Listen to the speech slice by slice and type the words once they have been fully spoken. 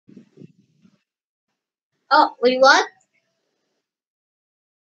Oh, wait, what?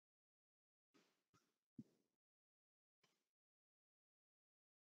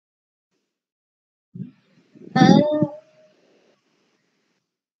 Uh,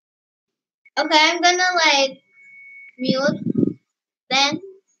 okay, I'm gonna like mute then.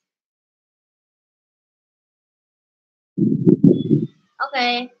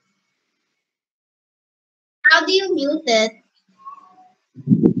 Okay. How do you mute it?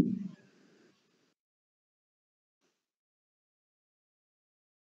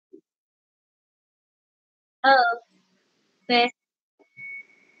 Oh, okay.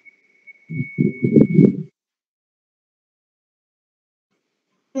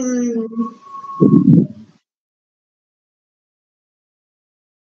 Hmm.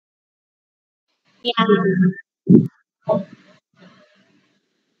 Yeah.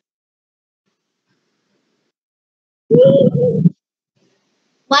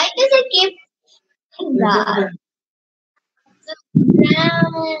 Why does it keep doing that?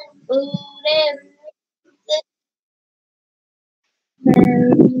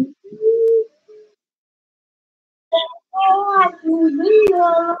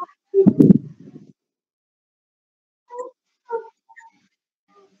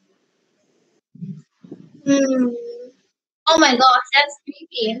 Hmm. Oh my gosh, that's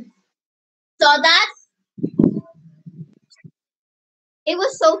creepy. So that's it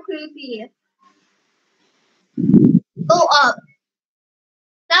was so creepy. Go up.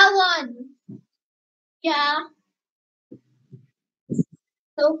 That one. Yeah,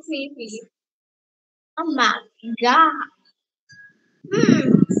 so creepy. Oh my god.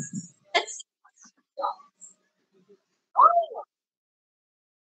 Hmm. That's oh,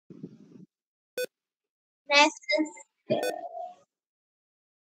 necessary.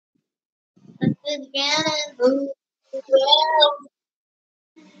 Let's again and move.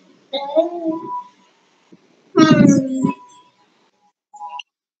 Hmm.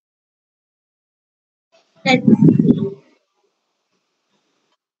 Let's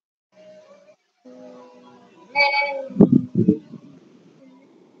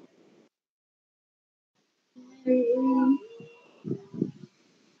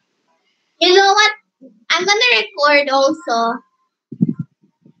You know what? I'm gonna record also.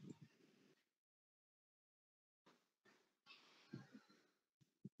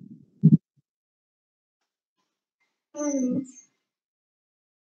 Hmm.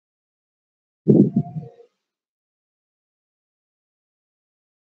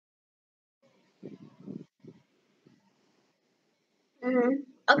 Mhm.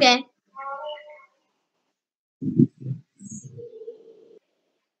 Okay.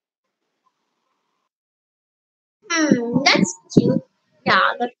 Hmm. That's cute.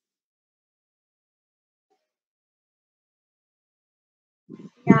 Yeah.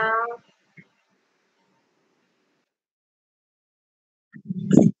 Yeah.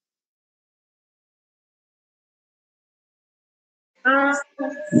 Let's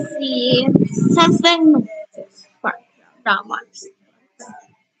see. Something for dramas.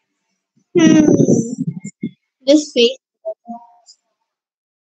 Hmm. This face.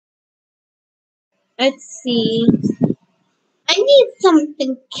 Let's see. I need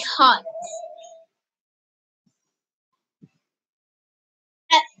something cut.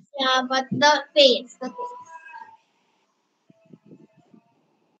 Yeah, but the face. The face.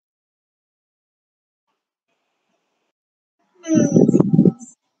 Hmm.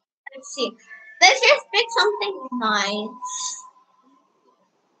 Let's see. Let's just pick something nice.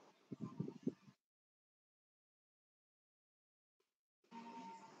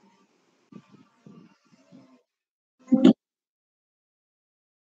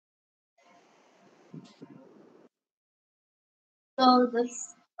 So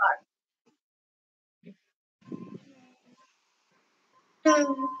this part.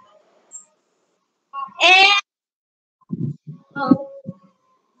 Hmm. And oh,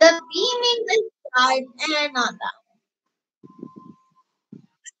 the beaming the side and not that.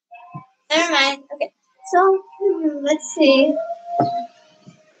 Never mind. Okay. So let's see.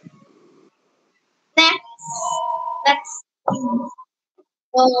 Next. Let's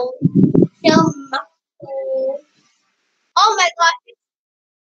go. Film. Oh my god.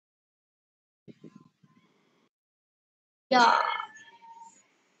 Yeah.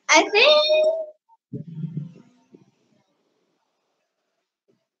 I think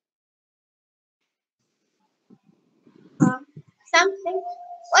something.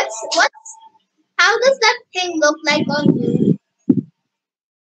 What's how does that thing look like on you?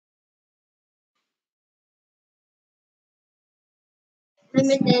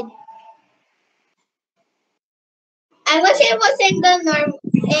 Limited. I wish it was in the norm.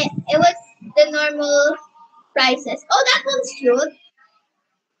 It was the normal. prices. Oh, that one's cute.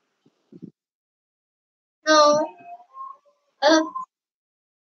 No. Uh,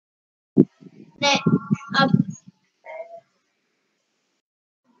 ne- uh,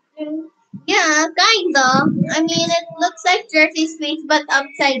 yeah, kinda. I mean, it looks like Jersey's face, but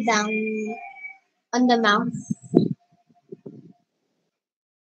upside down on the mouth.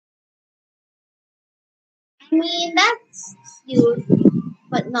 I mean, that's cute,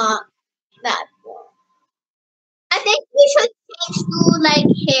 but not that. I think we should change to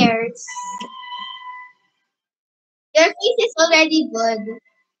like hairs. Your face is already good.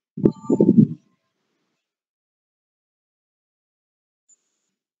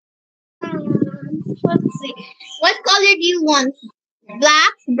 Let's see. What color do you want?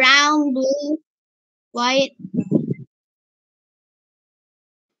 Black, brown, blue, white?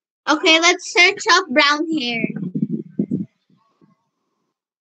 Okay, let's search up brown hair.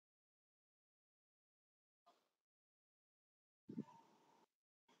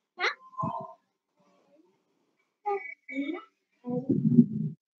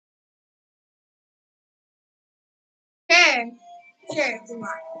 Sure, sure, come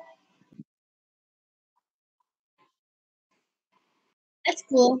on. That's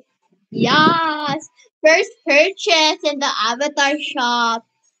cool. Yes. First purchase in the avatar shop.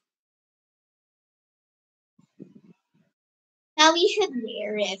 Now we should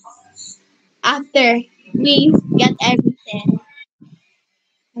wear it after we get everything.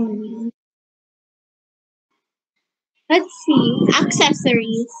 Hmm. Let's see.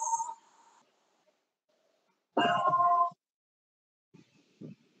 Accessories.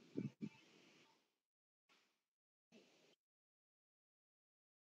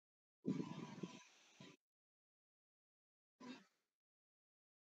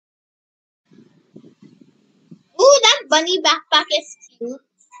 Ooh, that bunny backpack is cute.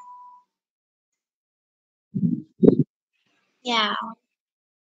 Yeah.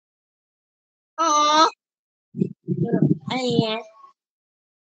 Oh, yeah.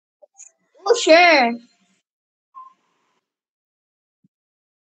 Oh, sure.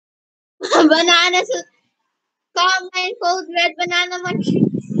 Banana suit. Comment code red banana matcha.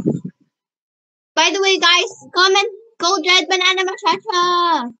 By the way, guys, comment code red banana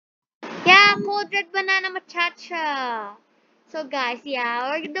matcha. Yeah, code red banana matchacha. So guys, yeah,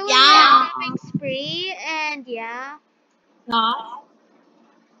 we're doing a Yeah. shopping spree and yeah. Yeah.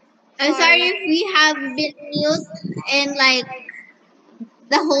 I'm sorry Sorry. if we have been mute in like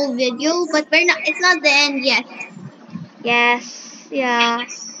the whole video, but we're not. It's not the end yet. Yes, yeah.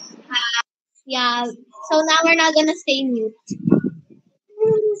 Yeah. So now we're not gonna stay mute.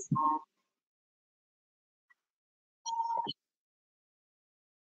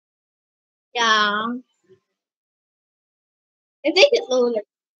 Yeah. I think it's lower.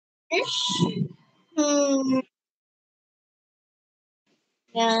 Hmm.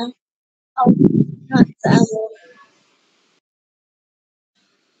 Yeah. Oh, not that one.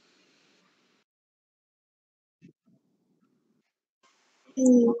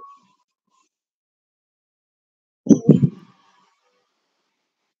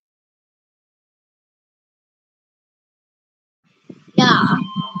 Yeah.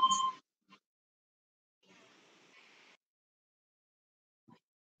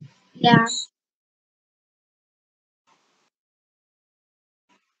 Yeah.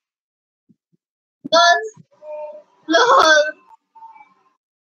 Lol. Lol.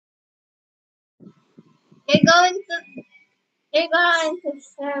 You're going to. You're going to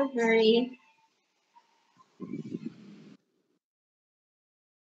surgery.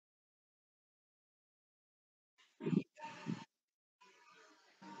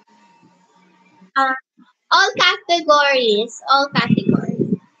 Uh, all categories. All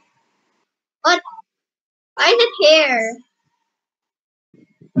categories. What? Why is it hair?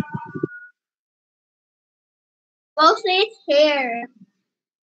 Mostly it's hair.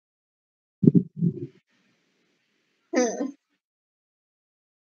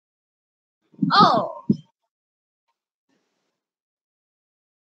 Oh.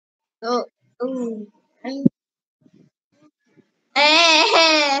 Oh. Ooh.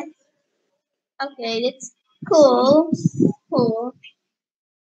 Eh. Okay, it's cool. Cool.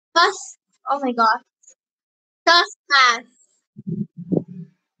 Plus, oh my god. Plus mask.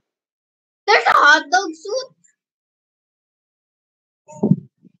 There's a hot dog suit.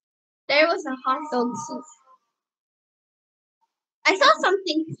 There was a hot dog suit. I saw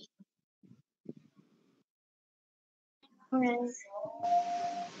something.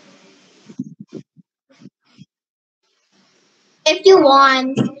 If you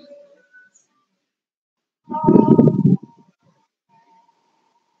want.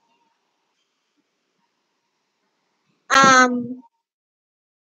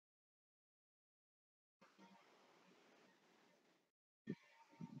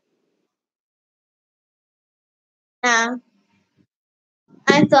 Yeah,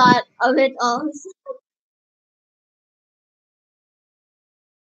 I thought of it also.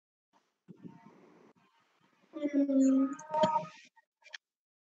 Hmm.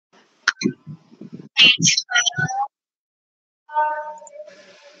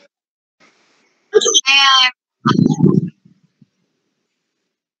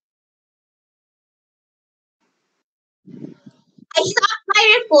 I stopped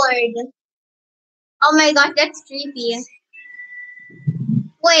my record. Oh my gosh, that's creepy.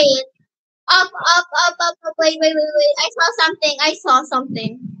 Wait, up. Wait. I saw something. I saw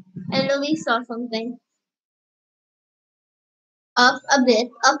something. I really saw something. Up a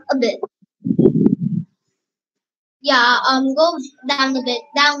bit. Yeah, go down a bit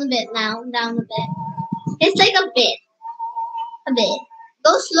now, down a bit. It's like a bit.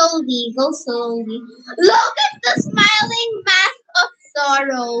 Go slowly. Look at the smiling mask of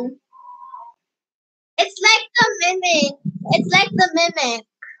sorrow. It's like the mimic. It's like the mimic.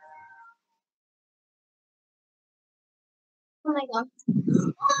 Oh my gosh.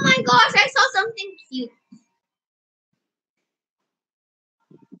 Oh my gosh, I saw something cute.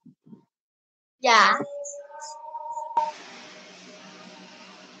 Yeah.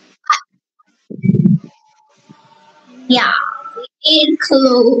 Yeah. In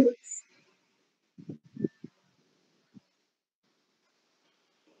clothes.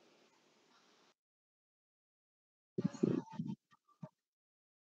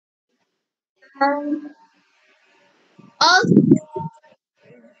 Um, oh,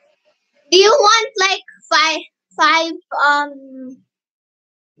 do you want like five um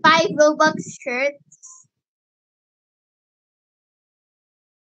five Robux shirts?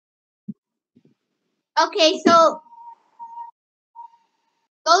 Okay, so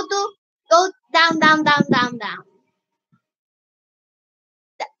go to go down. Up.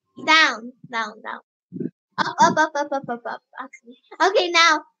 Actually, okay.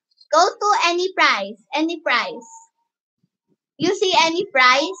 Now go to any price. Any price. You see any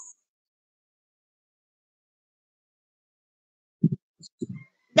price?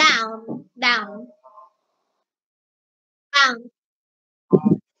 Down. No.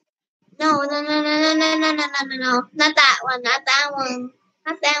 Not that one. Not that one.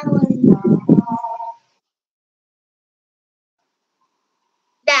 Not that one.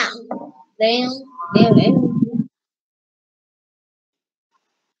 Down. Down. There.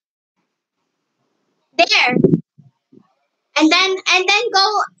 And then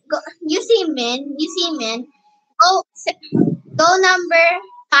go. You see min. You see min. Go go number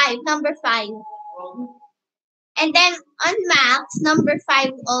five. And then on max number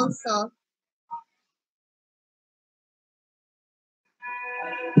five also.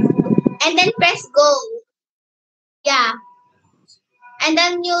 And then press go. Yeah. And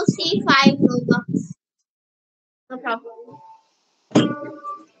then you'll see five Robux. No problem.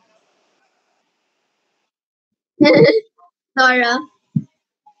 Dora.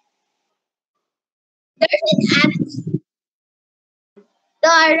 There's an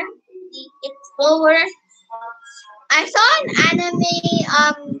Dora the Explorer. I saw an anime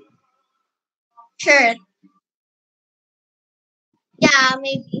shirt. Yeah,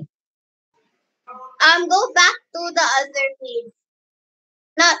 maybe. Go back to the other page.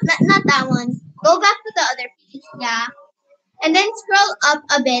 Not that one. Go back to the other page. Yeah. And then scroll up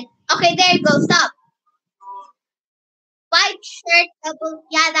a bit. Okay, there you go. Stop. White shirt double.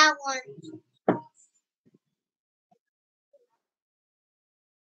 Yeah, that one.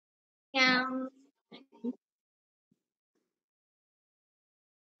 Yeah.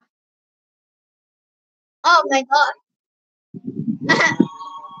 Oh my god.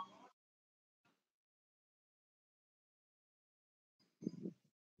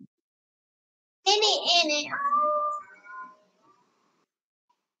 In it.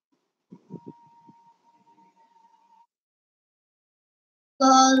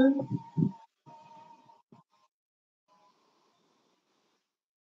 Lol.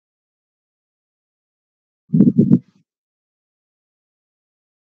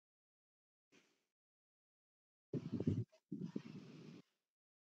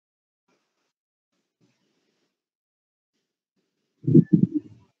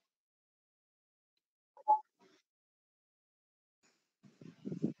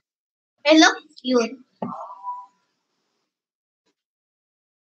 It looks cute.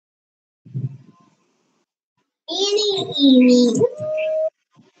 Eeny.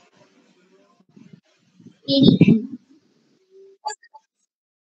 Eeny.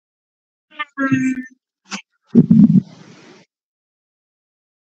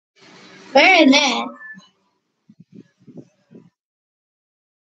 Very nice.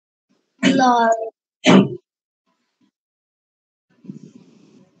 Lol.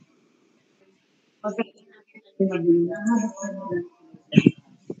 Oh.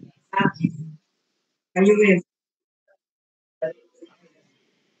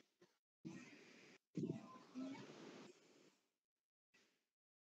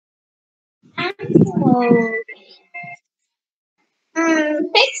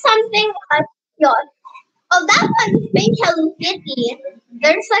 Pick something your. Oh, that one's pink Hello Kitty.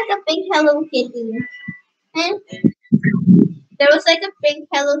 There's like a pink Hello Kitty. And there was like a pink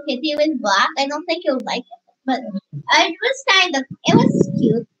Hello Kitty with black. I don't think you'll like it, but it was kind of, it was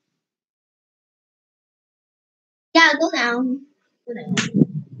cute. Yeah, go down. Go down.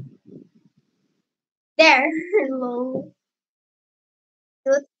 There. Hello.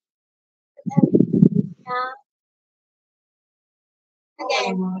 Good. Yeah.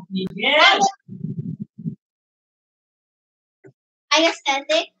 Okay. That was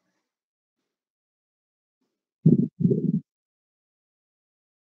aesthetic.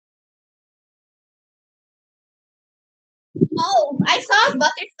 Oh, I saw a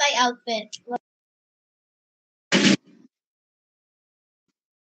butterfly outfit.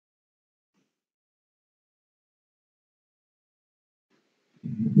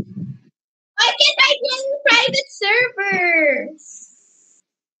 Why can't I join private servers?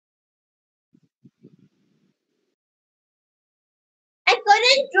 I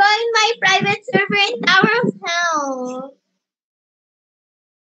couldn't join my private server in Tower of Hell.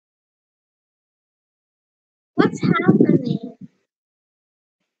 What's happening?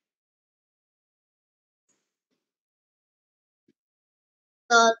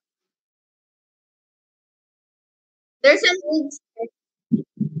 Uh, there's a new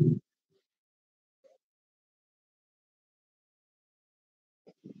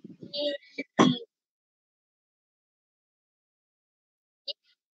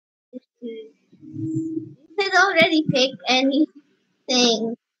Did already pick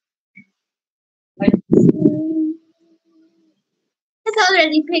anything. Has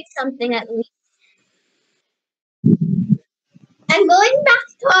already picked something at least. I'm going back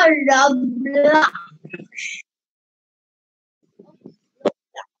to a Roblox.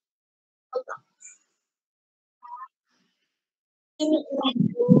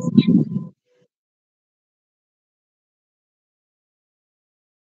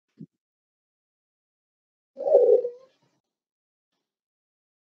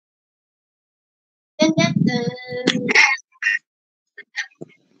 Dun, dun, dun.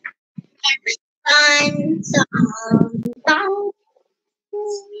 Dun, dun, dun.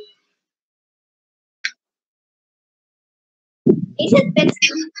 You should pick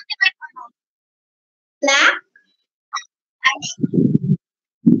black.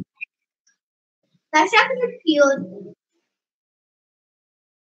 That's actually cute.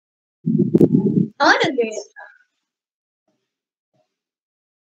 I want to do it.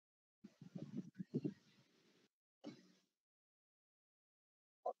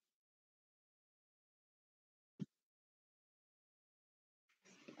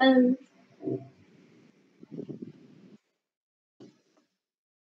 Um,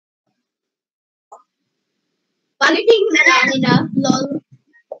 Pagdating na namin na, lol.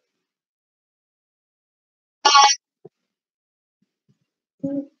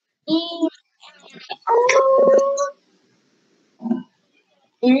 Mm.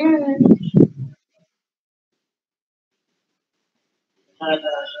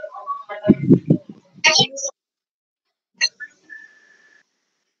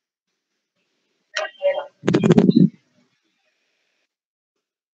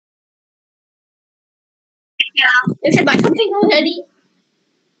 You should buy something already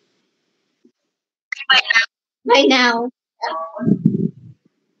by now.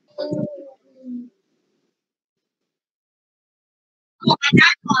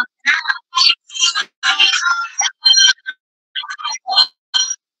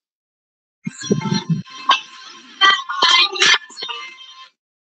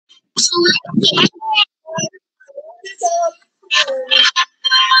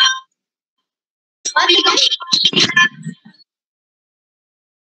 What again?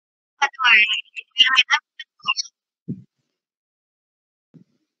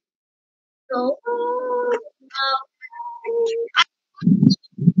 So,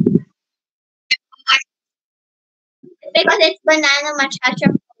 because it's banana matchacha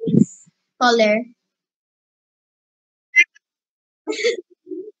color.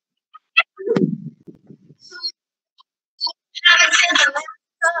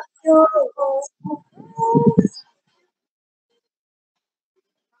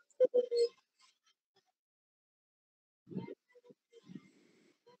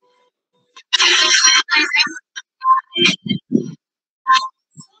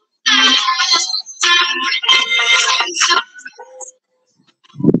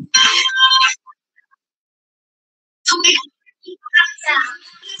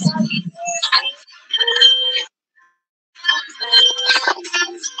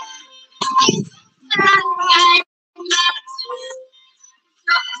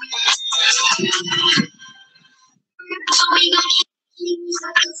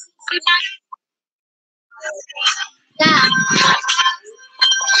 Yeah.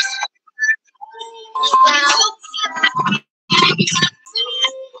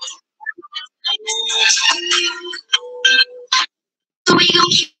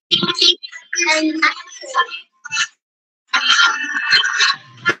 And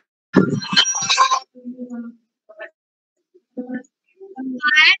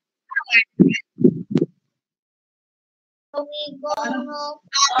we go.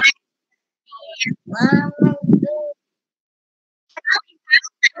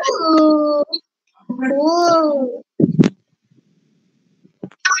 Ooh. Ooh.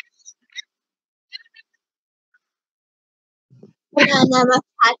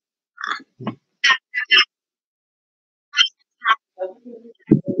 Bananamatchacha.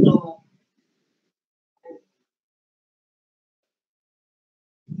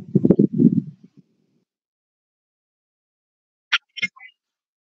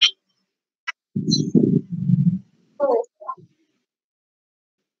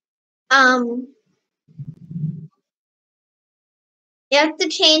 Um, you have to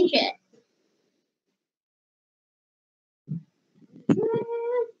change it.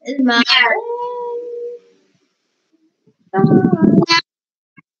 It's my.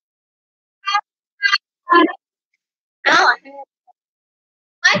 Oh,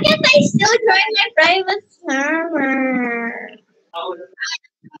 why can't I still join my private server?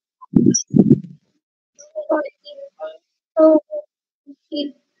 So,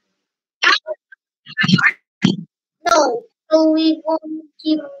 keep, no, so we won't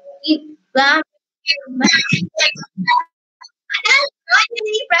keep back. I can't join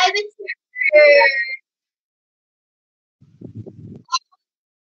any private server.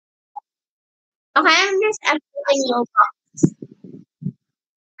 Okay, I'm just uploading your box.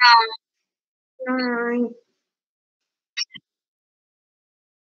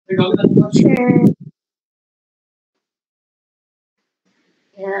 Sure.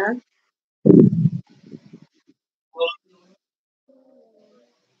 Yeah.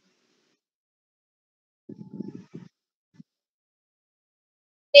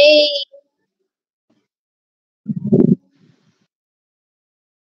 Hey,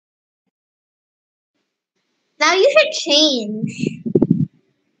 now you should change.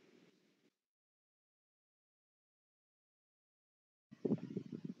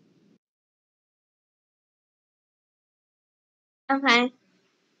 Okay.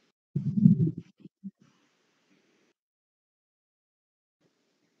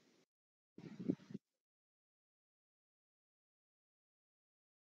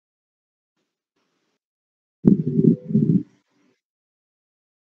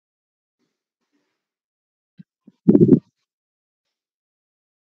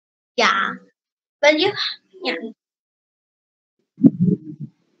 Yeah. But you, yeah,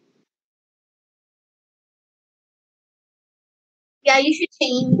 yeah, you should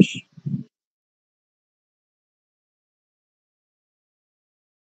change.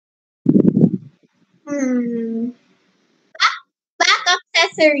 Hmm. Back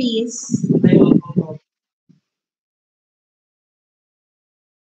accessories.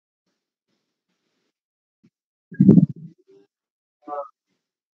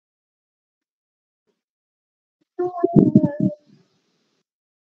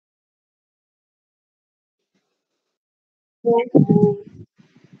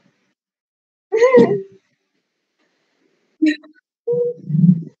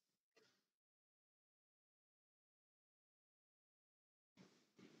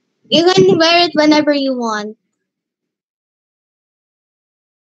 You can wear it whenever you want.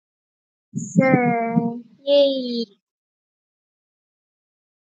 Sure. Yay.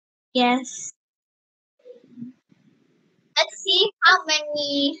 Yes. Let's see how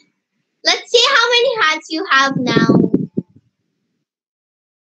many. Let's see how many hats you have now.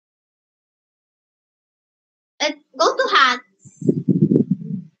 Let's go to hats.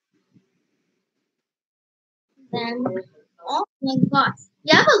 Then. Oh my gosh.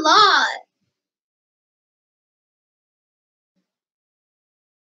 You have a lot.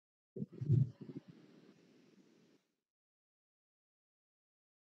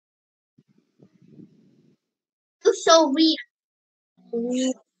 You so real.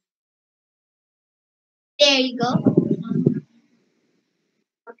 There you go.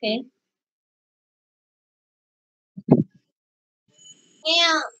 Okay.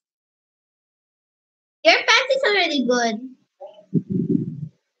 Yeah, your pants is already good.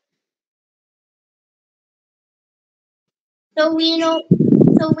 So we know.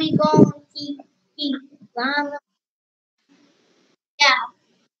 So we go keep. Um, yeah.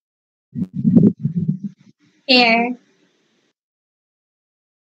 Here.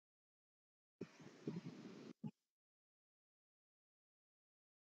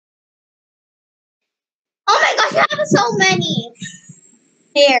 Oh my gosh, you have so many.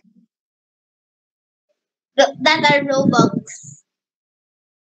 Here. That are robux.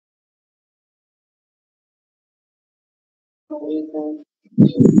 So we go.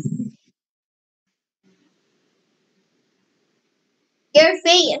 Your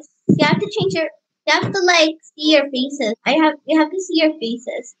face. You have to change your. You have to like see your faces. You have to see your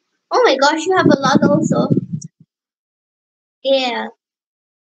faces. Oh my gosh, you have a lot also. Yeah.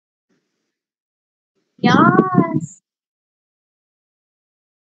 Yes.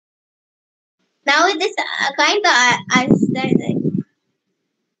 Now it is kind of aesthetic.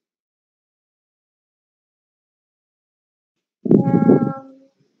 Um,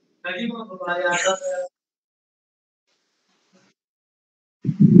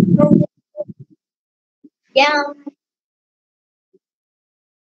 yeah.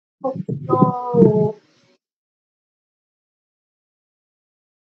 So,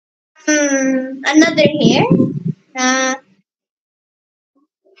 another hair. Uh,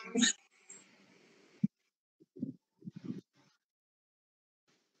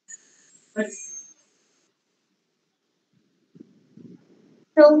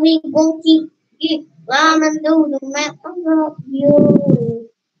 so we go keep ramen noodle man. You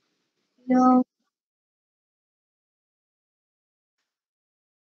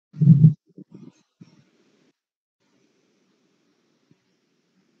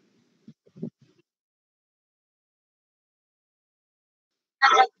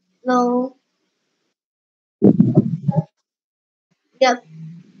no. Yep.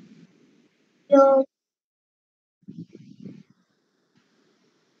 You.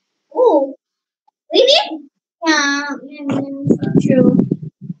 Oh, really? Yeah. True.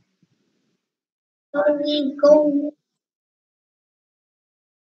 So we go.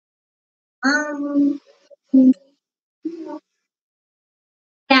 Um.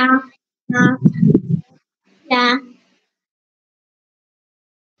 Yeah. Yeah. Yeah.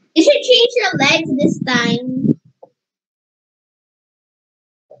 You should change your legs this time.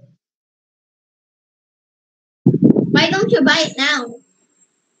 Why don't you buy it now?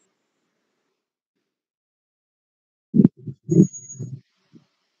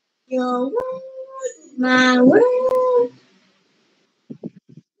 Your world, my world.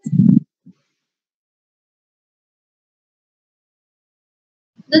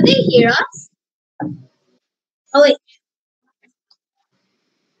 Do they hear us? Oh wait.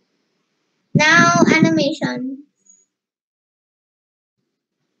 Now animation.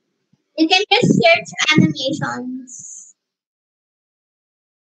 You can just search animations.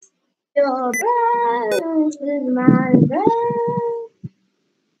 Your breath is my breath.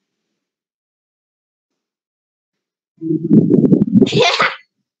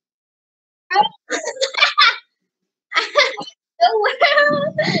 The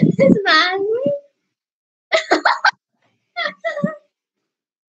world is my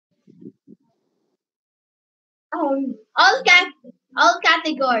all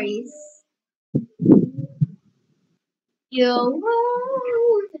categories. Your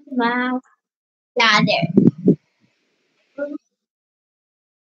world is my yeah there.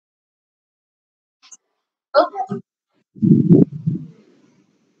 Okay.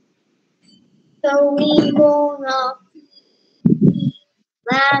 So we gonna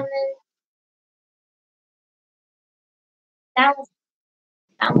lemon that was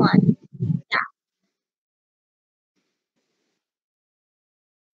that one. Yeah.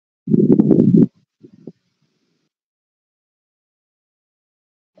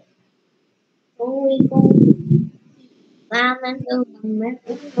 So we gonna lemon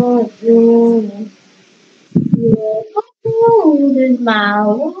you. Your world is my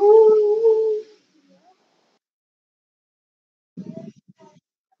world.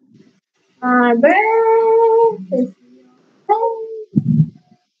 My breath is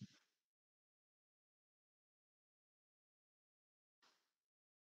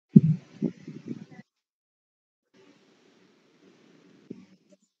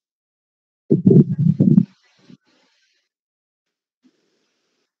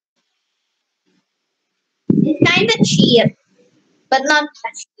it's kind of cheap, but not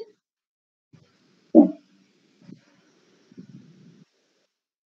that cheap.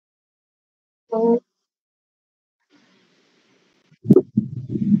 So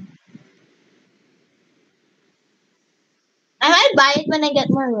I might buy it when I get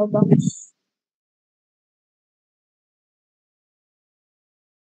more robux.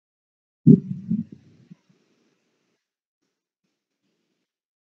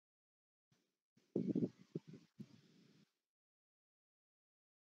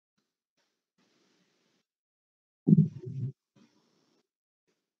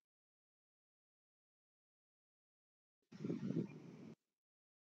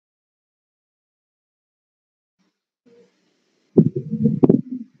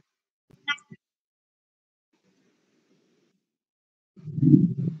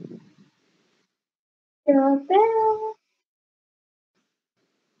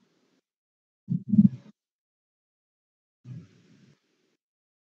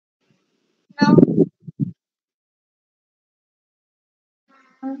 No.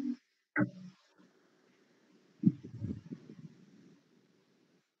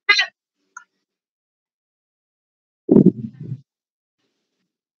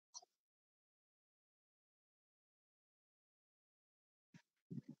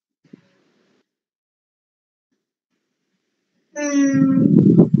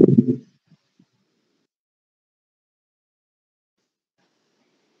 Hmm.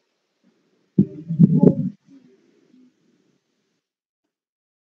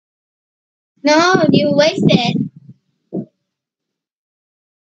 No, you wasted.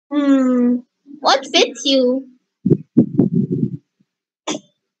 Hmm. What fits you?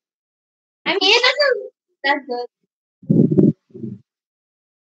 I mean, it doesn't. That's good.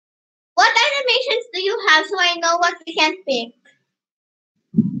 What animations do you have so I know what we can pick?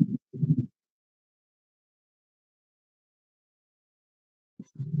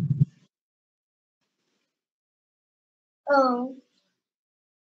 Oh.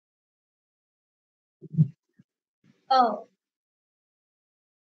 Oh.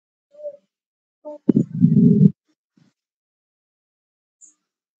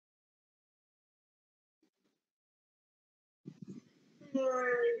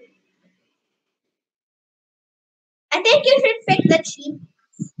 Hmm. I think you should pick the cheap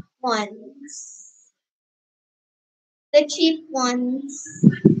ones. The cheap ones.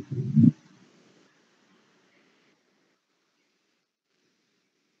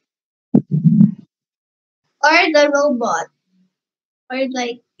 Or the robot. Or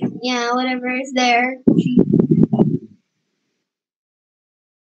like, yeah, whatever is there.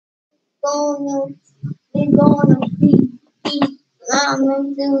 Gonna, we gonna be, I'm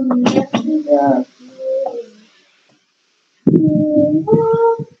gonna do the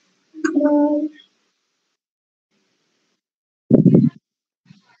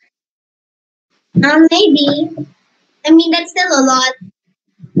maybe. I mean, that's still a lot.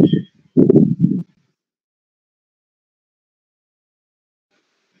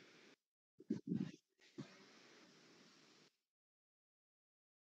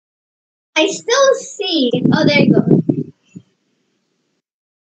 I still see. Oh, there you go.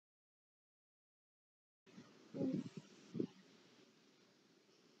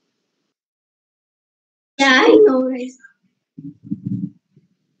 Yeah, I know, right?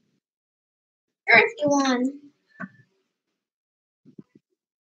 Sure, if you want.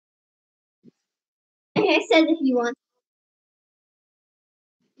 I said if you want.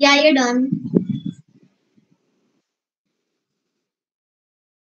 Yeah, you're done.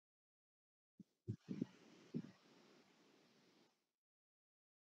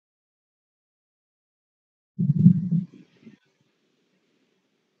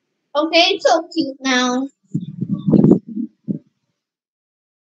 Okay, it's so cute now.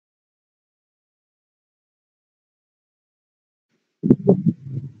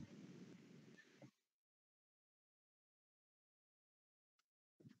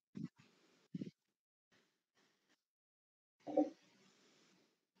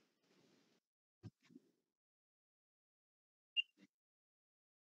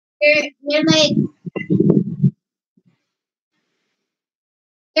 You're like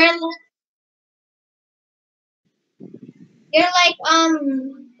you're like you're like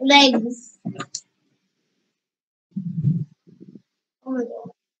legs. Oh my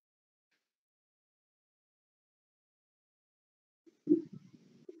god.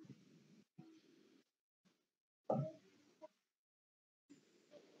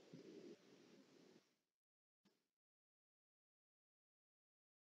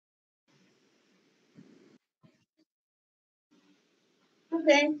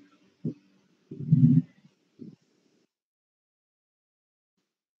 Okay.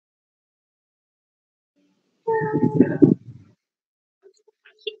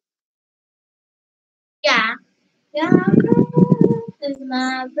 down is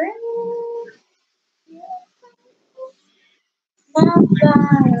my breath, my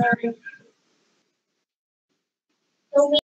fire. So